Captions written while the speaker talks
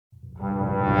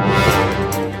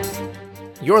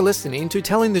You're listening to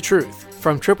Telling the Truth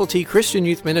from Triple T Christian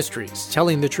Youth Ministries,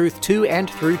 telling the truth to and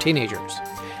through teenagers.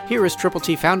 Here is Triple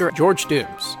T founder George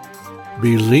Dooms.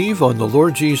 Believe on the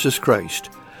Lord Jesus Christ.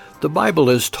 The Bible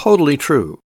is totally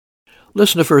true.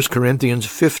 Listen to 1 Corinthians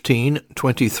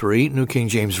 15:23, New King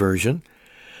James Version.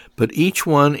 But each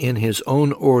one in his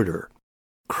own order.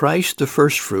 Christ the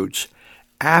firstfruits,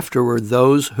 afterward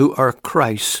those who are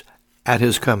Christ's at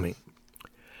his coming.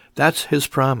 That's his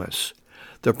promise.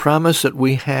 The promise that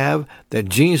we have that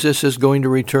Jesus is going to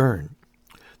return.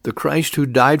 The Christ who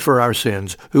died for our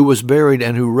sins, who was buried,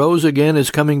 and who rose again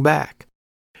is coming back.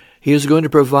 He is going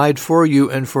to provide for you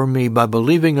and for me by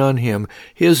believing on him,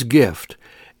 his gift,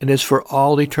 and it's for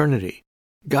all eternity.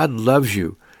 God loves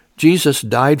you. Jesus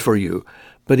died for you,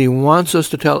 but he wants us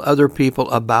to tell other people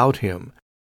about him.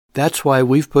 That's why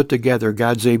we've put together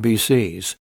God's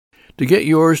ABCs. To get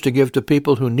yours to give to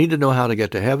people who need to know how to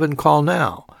get to heaven, call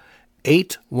now.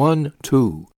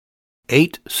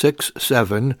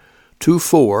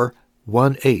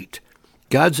 812-867-2418.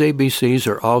 God's ABCs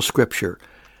are all Scripture.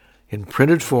 In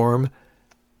printed form,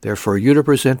 they're for you to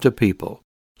present to people.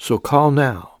 So call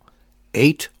now.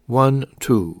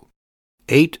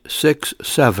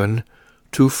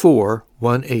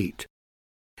 812-867-2418.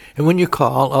 And when you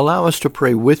call, allow us to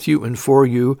pray with you and for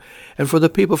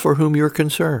the people for whom you're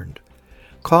concerned.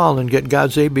 Call and get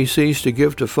God's ABCs to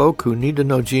give to folk who need to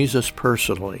know Jesus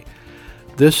personally.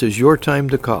 This is your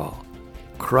time to call.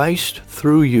 Christ,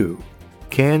 through you,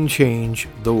 can change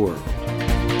the world.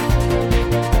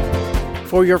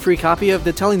 For your free copy of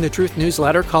the Telling the Truth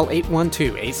newsletter, call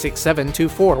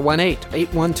 812-867-2418,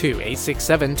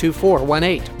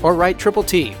 812-867-2418, or write Triple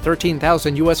T,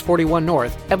 13,000 U.S. 41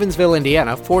 North, Evansville,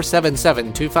 Indiana,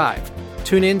 47725.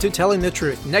 Tune in to Telling the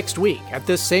Truth next week at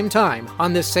this same time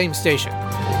on this same station.